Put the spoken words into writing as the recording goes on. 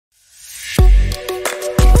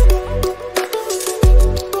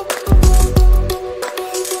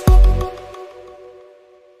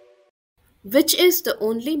Which is the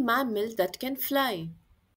only mammal that can fly?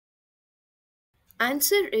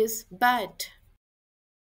 Answer is bat.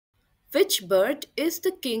 Which bird is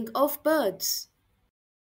the king of birds?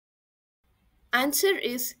 Answer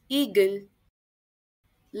is eagle.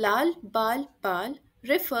 Lal-Bal-Pal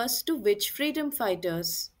refers to which freedom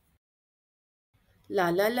fighters?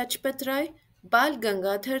 Lala Lajpat Rai, Bal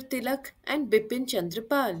Gangadhar Tilak, and Bipin Chandra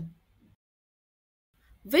Pal.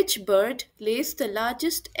 Which bird lays the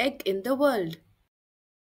largest egg in the world?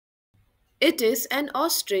 It is an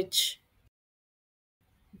ostrich.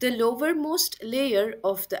 The lowermost layer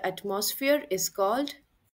of the atmosphere is called?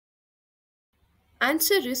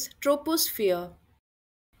 Answer is troposphere.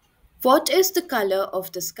 What is the color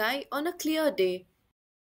of the sky on a clear day?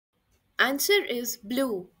 Answer is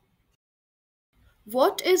blue.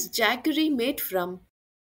 What is jaggery made from?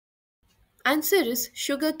 Answer is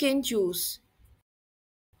sugarcane juice.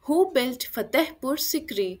 Who built Fatehpur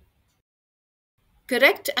Sikri?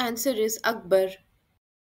 Correct answer is Akbar.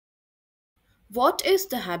 What is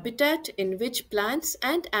the habitat in which plants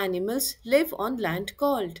and animals live on land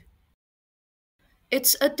called?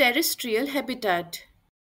 It's a terrestrial habitat.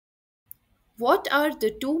 What are the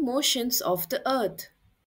two motions of the earth?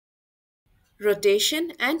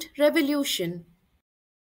 Rotation and revolution.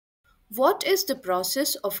 What is the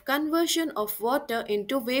process of conversion of water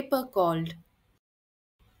into vapor called?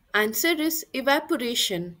 Answer is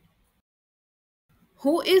evaporation.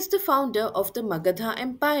 Who is the founder of the Magadha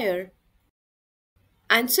Empire?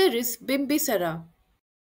 Answer is Bimbisara.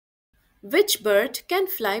 Which bird can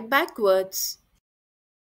fly backwards?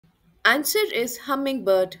 Answer is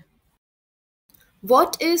hummingbird.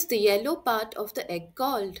 What is the yellow part of the egg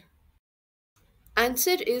called?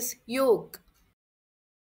 Answer is yolk.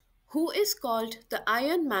 Who is called the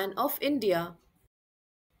Iron Man of India?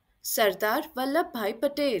 Sardar Vallabhbhai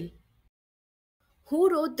Patel.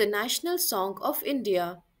 Who wrote the national song of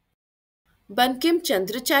India? Bankim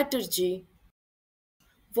Chandra Chatterjee.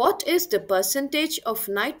 What is the percentage of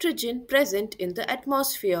nitrogen present in the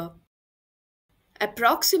atmosphere?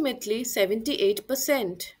 Approximately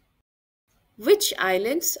 78%. Which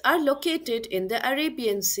islands are located in the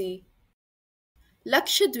Arabian Sea?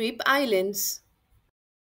 Lakshadweep Islands.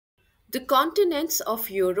 The continents of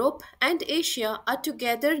Europe and Asia are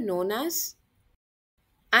together known as?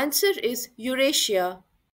 Answer is Eurasia.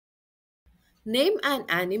 Name an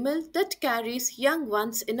animal that carries young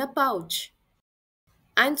ones in a pouch.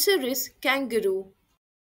 Answer is kangaroo.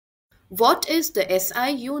 What is the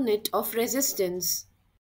SI unit of resistance?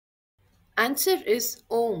 Answer is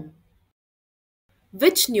ohm.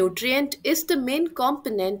 Which nutrient is the main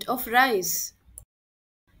component of rice?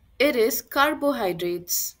 It is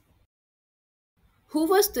carbohydrates. Who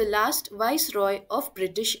was the last Viceroy of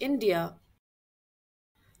British India?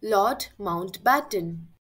 Lord Mountbatten.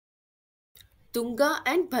 Tunga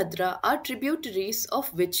and Bhadra are tributaries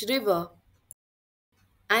of which river?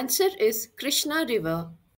 Answer is Krishna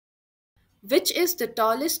River. Which is the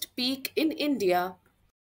tallest peak in India?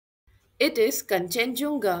 It is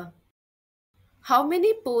Kanchenjunga. How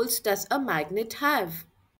many poles does a magnet have?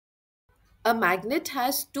 A magnet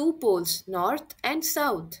has two poles, north and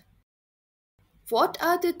south. What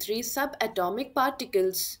are the three subatomic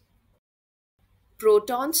particles?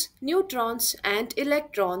 Protons, neutrons, and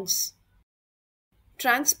electrons.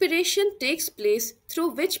 Transpiration takes place through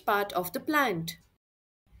which part of the plant?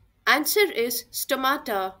 Answer is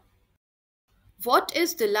stomata. What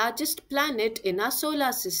is the largest planet in our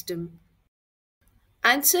solar system?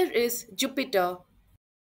 Answer is Jupiter.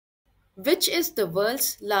 Which is the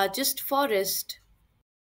world's largest forest?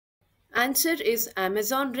 Answer is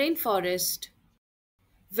Amazon rainforest.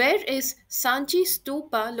 Where is Sanchi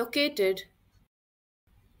Stupa located?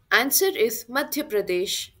 Answer is Madhya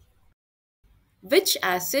Pradesh. Which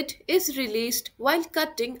acid is released while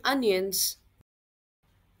cutting onions?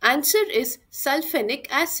 Answer is sulfenic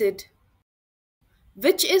acid.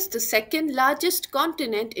 Which is the second largest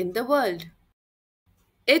continent in the world?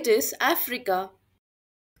 It is Africa.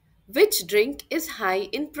 Which drink is high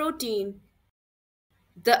in protein?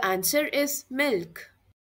 The answer is milk.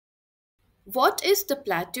 What is the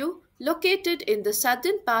plateau located in the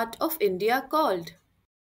southern part of India called?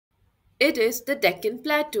 It is the Deccan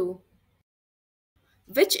Plateau.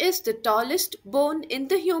 Which is the tallest bone in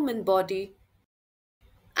the human body?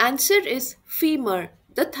 Answer is femur,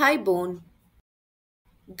 the thigh bone.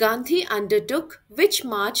 Gandhi undertook which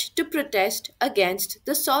march to protest against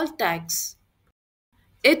the salt tax?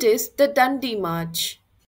 It is the Dandi March.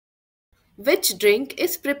 Which drink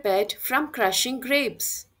is prepared from crushing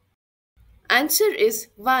grapes? Answer is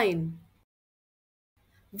wine.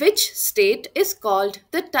 Which state is called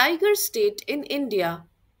the Tiger State in India?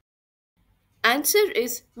 Answer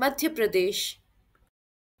is Madhya Pradesh.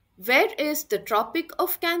 Where is the Tropic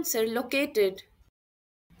of Cancer located?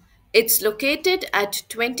 It's located at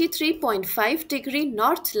 23.5 degree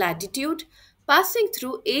north latitude, passing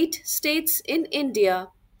through 8 states in India.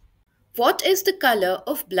 What is the color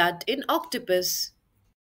of blood in octopus?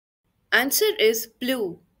 Answer is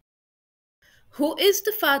blue. Who is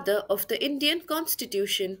the father of the Indian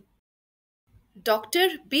Constitution? Dr.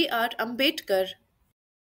 B.R. Ambedkar.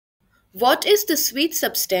 What is the sweet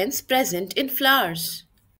substance present in flowers?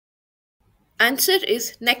 Answer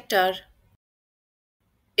is nectar.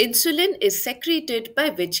 Insulin is secreted by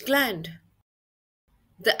which gland?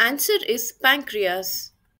 The answer is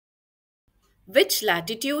pancreas. Which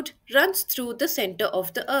latitude runs through the center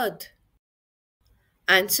of the earth?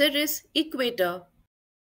 Answer is equator.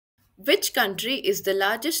 Which country is the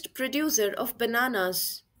largest producer of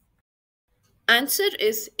bananas? Answer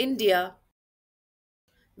is India.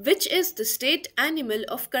 Which is the state animal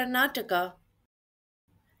of Karnataka?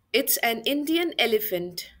 It's an Indian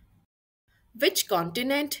elephant. Which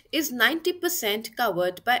continent is 90%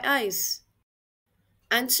 covered by ice?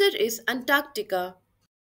 Answer is Antarctica.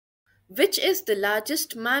 Which is the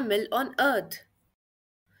largest mammal on earth?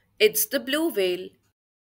 It's the blue whale.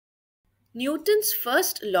 Newton's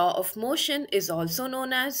first law of motion is also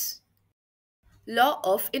known as law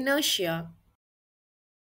of inertia.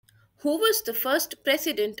 Who was the first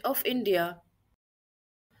president of India?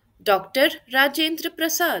 Dr. Rajendra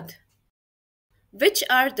Prasad. Which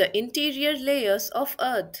are the interior layers of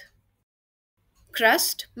earth?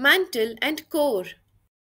 Crust, mantle and core.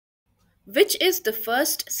 Which is the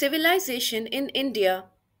first civilization in India?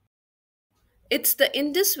 It's the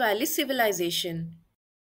Indus Valley Civilization.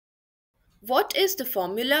 What is the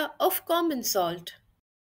formula of common salt?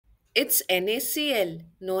 It's NaCl,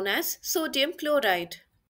 known as sodium chloride.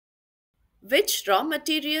 Which raw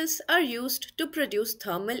materials are used to produce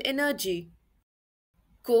thermal energy?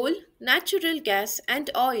 Coal, natural gas, and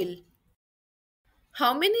oil.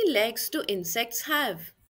 How many legs do insects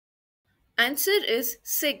have? Answer is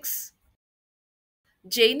 6.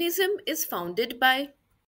 Jainism is founded by.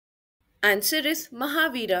 Answer is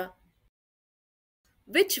Mahavira.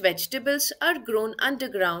 Which vegetables are grown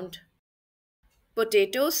underground?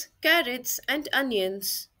 Potatoes, carrots, and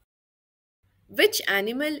onions. Which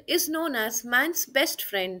animal is known as man's best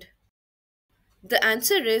friend? The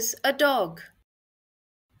answer is a dog.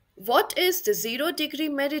 What is the 0 degree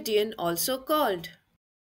meridian also called?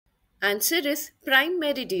 Answer is prime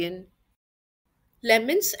meridian.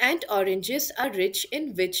 Lemons and oranges are rich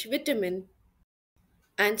in which vitamin?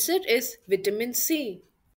 Answer is vitamin C.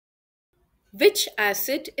 Which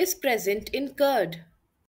acid is present in curd?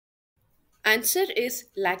 Answer is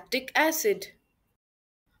lactic acid.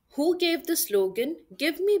 Who gave the slogan,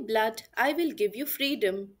 "Give me blood, I will give you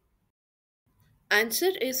freedom"?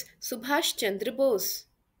 Answer is Subhash Chandra Bose.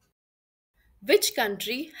 Which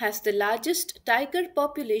country has the largest tiger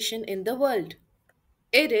population in the world?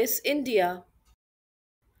 It is India.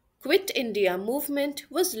 Quit India movement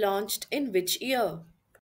was launched in which year?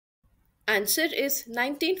 Answer is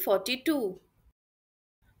 1942.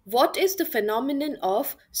 What is the phenomenon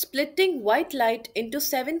of splitting white light into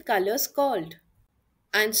 7 colors called?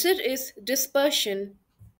 Answer is dispersion.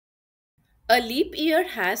 A leap year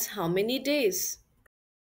has how many days?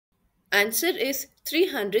 Answer is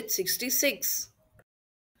 366.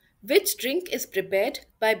 Which drink is prepared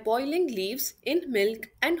by boiling leaves in milk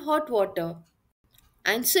and hot water?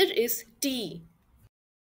 Answer is tea.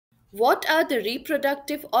 What are the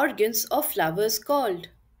reproductive organs of flowers called?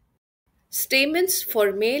 Stamens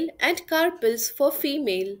for male and carpels for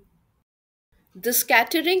female. The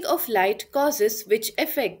scattering of light causes which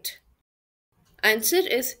effect? Answer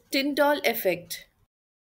is Tyndall effect.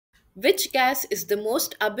 Which gas is the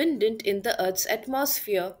most abundant in the Earth's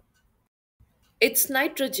atmosphere? It's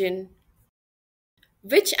nitrogen.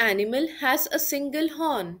 Which animal has a single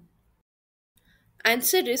horn?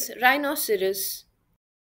 Answer is rhinoceros.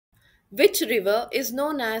 Which river is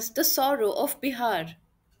known as the sorrow of Bihar?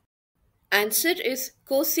 Answer is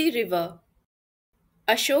Kosi River.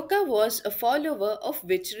 Ashoka was a follower of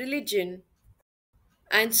which religion?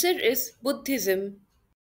 Answer is Buddhism.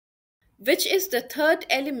 Which is the third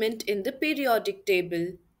element in the periodic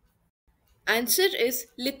table? Answer is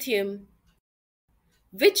lithium.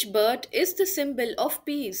 Which bird is the symbol of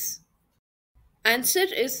peace? Answer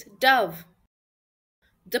is dove.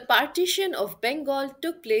 The partition of Bengal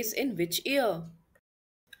took place in which year?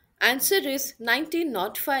 Answer is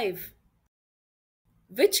 1905.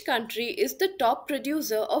 Which country is the top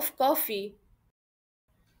producer of coffee?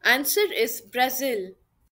 Answer is Brazil.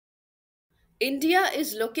 India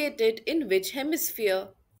is located in which hemisphere?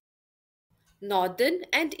 Northern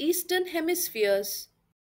and Eastern Hemispheres.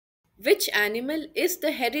 Which animal is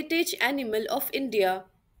the heritage animal of India?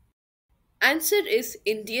 Answer is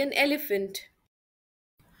Indian elephant.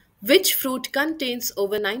 Which fruit contains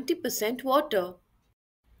over 90% water?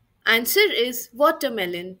 Answer is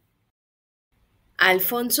watermelon.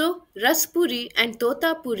 Alfonso, raspberry, and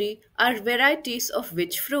totapuri are varieties of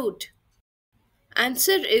which fruit?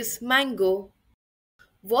 Answer is mango.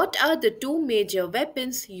 What are the two major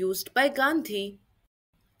weapons used by Gandhi?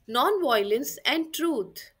 Non-violence and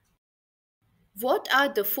truth. What are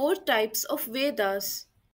the four types of Vedas?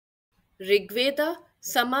 Rigveda,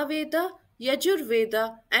 Samaveda,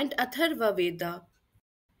 Yajurveda, and Atharva Veda.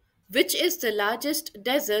 Which is the largest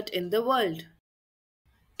desert in the world?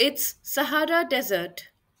 It's Sahara Desert.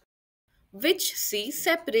 Which sea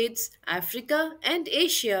separates Africa and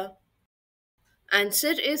Asia?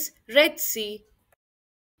 Answer is Red Sea.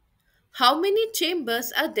 How many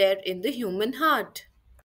chambers are there in the human heart?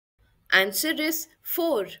 Answer is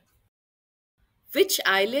 4. Which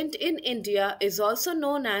island in India is also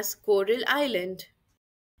known as Coral Island?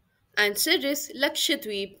 Answer is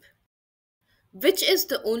Lakshadweep. Which is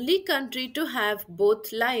the only country to have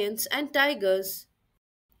both lions and tigers?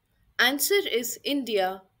 Answer is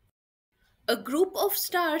India. A group of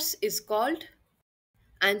stars is called?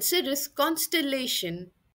 Answer is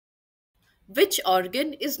constellation. Which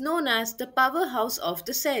organ is known as the powerhouse of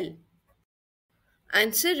the cell?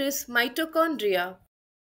 Answer is mitochondria.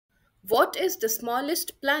 What is the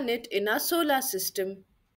smallest planet in our solar system?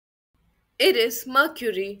 It is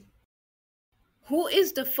Mercury. Who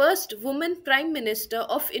is the first woman Prime Minister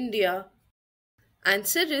of India?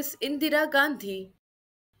 Answer is Indira Gandhi.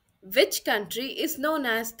 Which country is known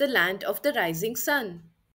as the land of the rising sun?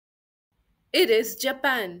 It is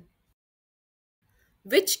Japan.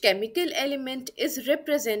 Which chemical element is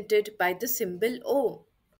represented by the symbol O?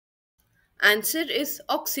 Answer is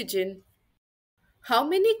oxygen. How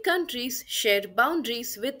many countries share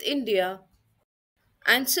boundaries with India?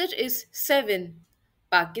 Answer is 7.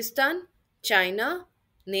 Pakistan, China,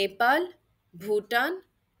 Nepal, Bhutan,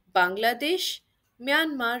 Bangladesh,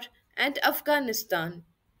 Myanmar, and Afghanistan.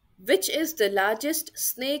 Which is the largest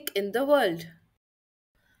snake in the world?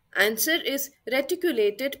 Answer is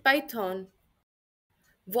reticulated python.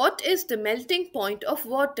 What is the melting point of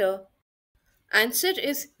water? Answer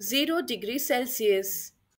is 0 degrees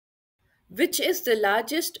Celsius. Which is the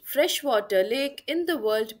largest freshwater lake in the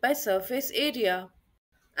world by surface area?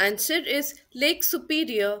 Answer is Lake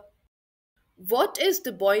Superior. What is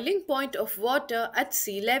the boiling point of water at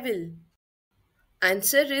sea level?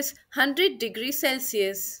 Answer is 100 degrees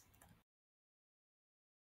Celsius.